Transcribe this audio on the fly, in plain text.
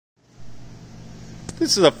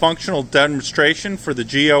This is a functional demonstration for the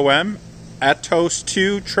GOM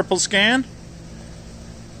ATOS Triple Scan.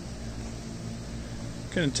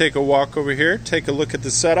 Going to take a walk over here, take a look at the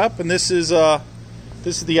setup, and this is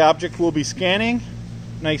the object we'll be scanning.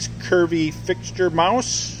 Nice curvy fixture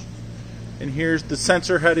mouse, and here's the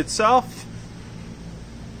sensor head itself.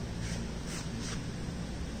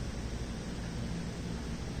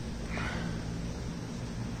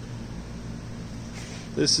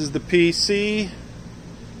 This is the PC,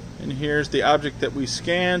 and here's the object that we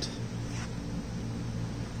scanned.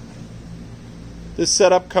 This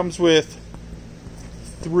setup comes with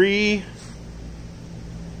 3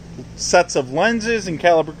 sets of lenses and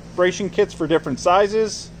calibration kits for different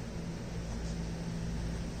sizes.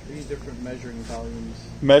 3 different measuring volumes.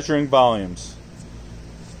 Measuring volumes.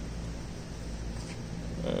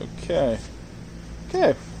 Okay.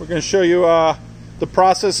 We're going to show you the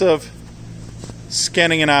process of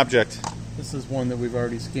scanning an object. This is one that we've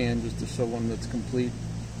already scanned just to show one that's complete.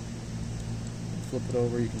 Flip it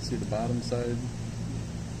over, you can see the bottom side.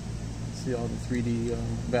 See all the 3D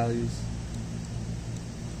values.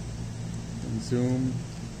 And zoom.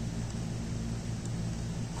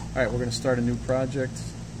 Alright, we're going to start a new project.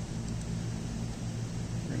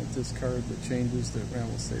 We're going to discard the changes that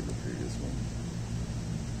we'll save the previous one.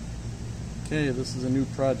 Okay, this is a new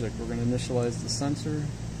project. We're going to initialize the sensor.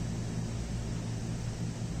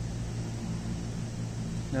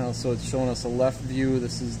 Now, so it's showing us a left view.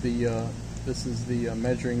 This is the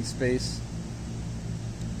measuring space.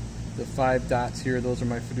 The 5 dots here, those are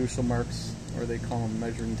my fiducial marks, or they call them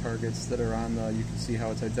measuring targets that are on the, you can see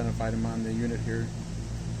how it's identified them on the unit here.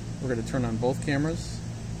 We're going to turn on both cameras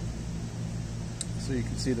so you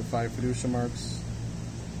can see the 5 fiducial marks,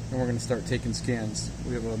 and we're going to start taking scans.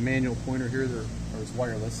 We have a manual pointer here, or it's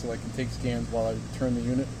wireless, so I can take scans while I turn the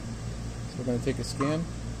unit. So we're going to take a scan.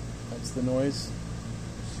 That's the noise.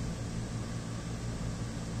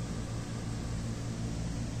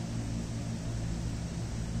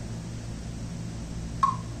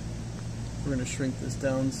 We're going to shrink this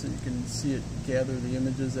down so you can see it gather the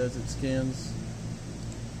images as it scans.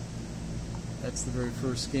 That's the very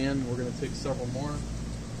first scan. We're going to take several more.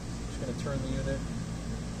 Just going to turn the unit.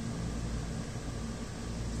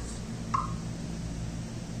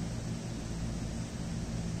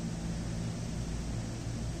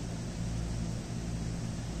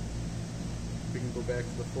 We can go back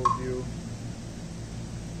to the full view.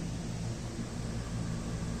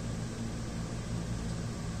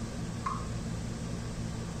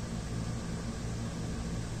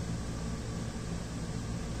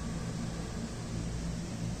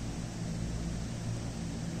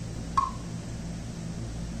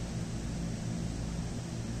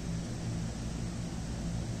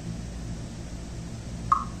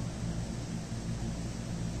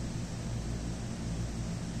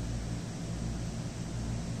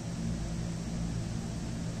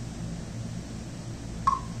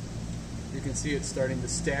 You can see it's starting to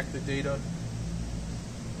stack the data.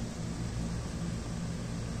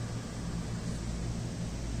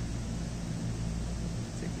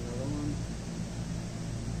 Take another one.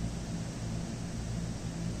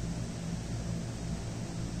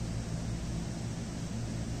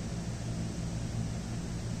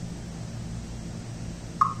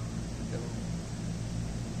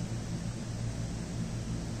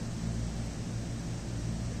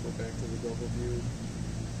 Go back to the double view.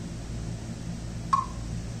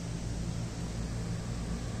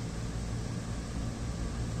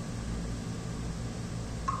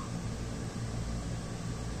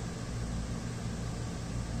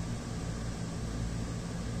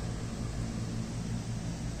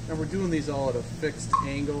 And we're doing these all at a fixed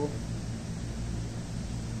angle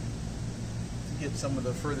to get some of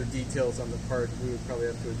the further details on the part. We would probably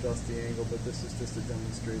have to adjust the angle, but this is just a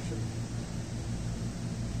demonstration.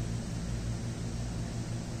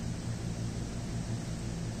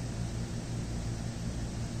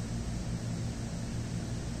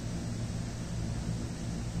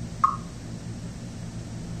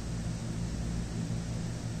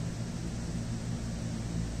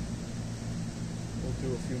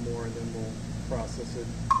 Do a few more and then we'll process it.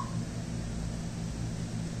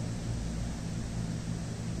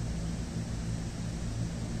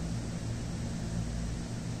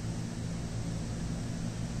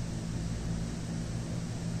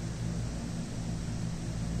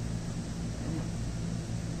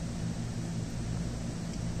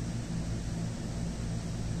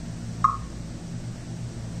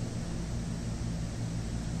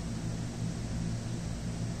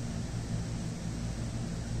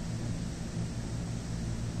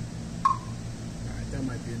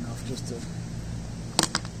 Might be enough just to,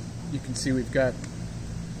 you can see we've got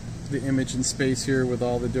the image in space here with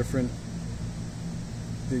all the different.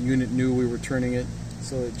 The unit knew we were turning it,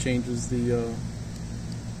 so it changes the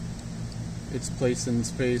its place in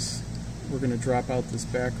space. We're going to drop out this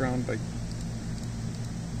background by.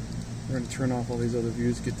 We're going to turn off all these other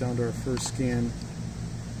views, get down to our first scan,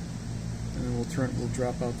 and then we'll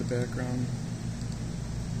drop out the background.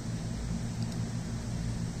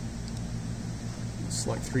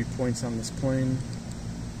 Select 3 points on this plane.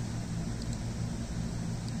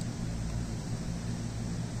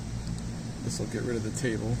 This will get rid of the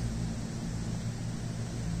table.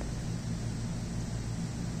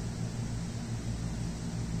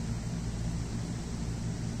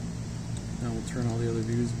 Now we'll turn all the other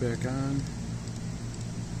views back on.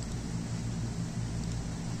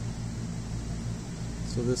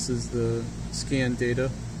 So this is the scan data.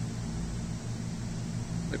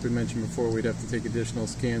 Like we mentioned before, we'd have to take additional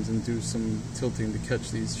scans and do some tilting to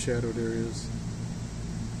catch these shadowed areas.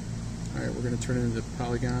 Alright, we're going to turn it into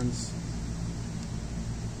polygons.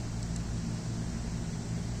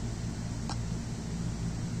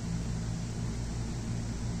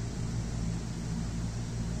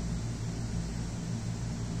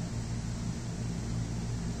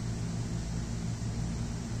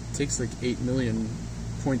 It takes like 8 million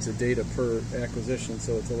points of data per acquisition,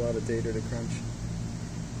 so it's a lot of data to crunch.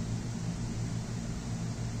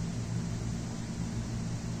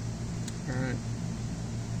 Alright.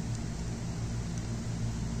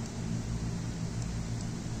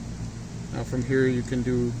 Now from here you can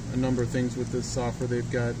do a number of things with this software.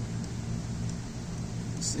 They've got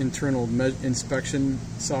internal inspection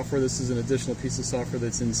software. This is an additional piece of software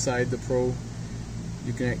that's inside the Pro.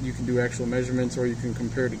 You can do actual measurements, or you can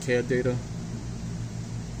compare to CAD data.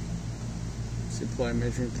 So apply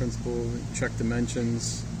measuring principle, check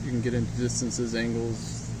dimensions. You can get into distances,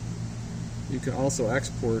 angles. You can also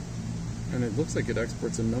export, and it looks like it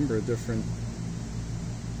exports a number of different.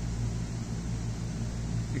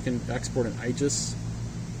 You can export an IGES.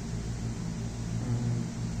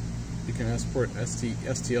 You can export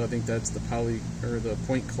STL. I think that's the the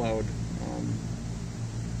point cloud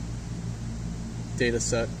data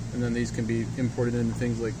set, and then these can be imported into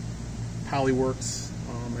things like Polyworks.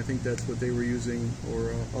 I think that's what they were using,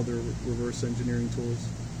 or other reverse engineering tools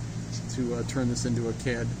to turn this into a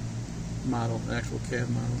CAD model, an actual CAD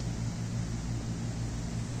model.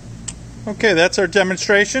 Okay, that's our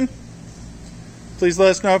demonstration. Please let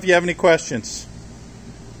us know if you have any questions.